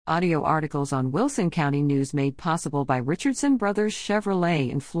Audio articles on Wilson County News made possible by Richardson Brothers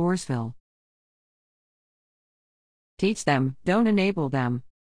Chevrolet in Floresville. Teach them, don't enable them.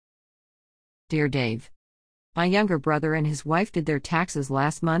 Dear Dave, my younger brother and his wife did their taxes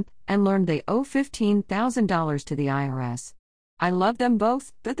last month and learned they owe $15,000 to the IRS. I love them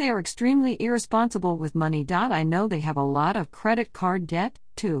both, but they are extremely irresponsible with money. I know they have a lot of credit card debt,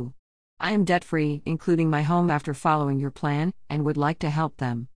 too. I am debt-free, including my home, after following your plan, and would like to help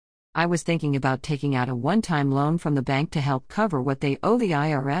them. I was thinking about taking out a one-time loan from the bank to help cover what they owe the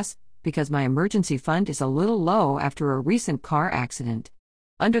IRS, because my emergency fund is a little low after a recent car accident.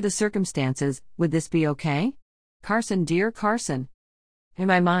 Under the circumstances, would this be okay? Carson. Dear Carson, in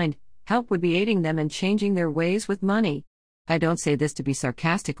my mind, help would be aiding them in changing their ways with money. I don't say this to be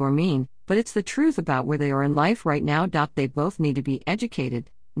sarcastic or mean, but it's the truth about where they are in life right now. They both need to be educated,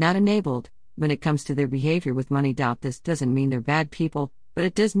 not enabled, when it comes to their behavior with money. This doesn't mean they're bad people, but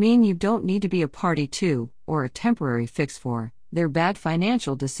it does mean you don't need to be a party to, or a temporary fix for, their bad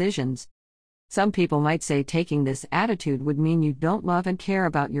financial decisions. Some people might say taking this attitude would mean you don't love and care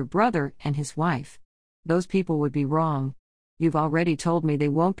about your brother and his wife. Those people would be wrong. You've already told me they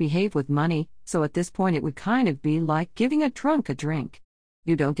won't behave with money, so at this point it would kind of be like giving a drunk a drink.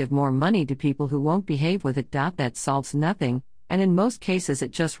 You don't give more money to people who won't behave with it. That solves nothing, and in most cases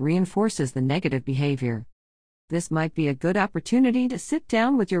it just reinforces the negative behavior. This might be a good opportunity to sit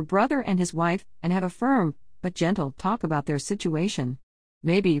down with your brother and his wife and have a firm, but gentle, talk about their situation.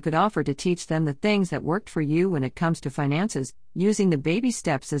 Maybe you could offer to teach them the things that worked for you when it comes to finances, using the baby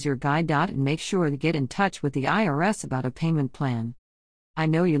steps as your guide. And make sure to get in touch with the IRS about a payment plan. I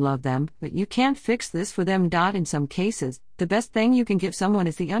know you love them, but you can't fix this for them. In some cases, the best thing you can give someone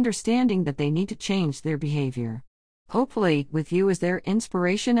is the understanding that they need to change their behavior. Hopefully, with you as their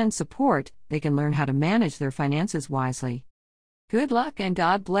inspiration and support, they can learn how to manage their finances wisely. Good luck and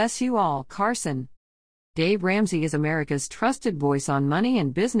God bless you all. Carson. Dave Ramsey is America's trusted voice on money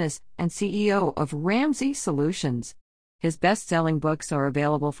and business, and CEO of Ramsey Solutions. His best-selling books are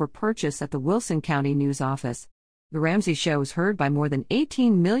available for purchase at the Wilson County News office. The Ramsey Show is heard by more than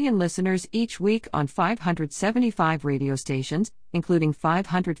 18 million listeners each week on 575 radio stations, including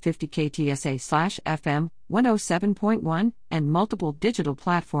 550 KTSA/FM 107.1 and multiple digital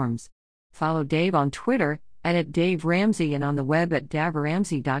platforms. Follow Dave on Twitter @DaveRamsey and on the web at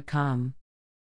DaveRamsey.com.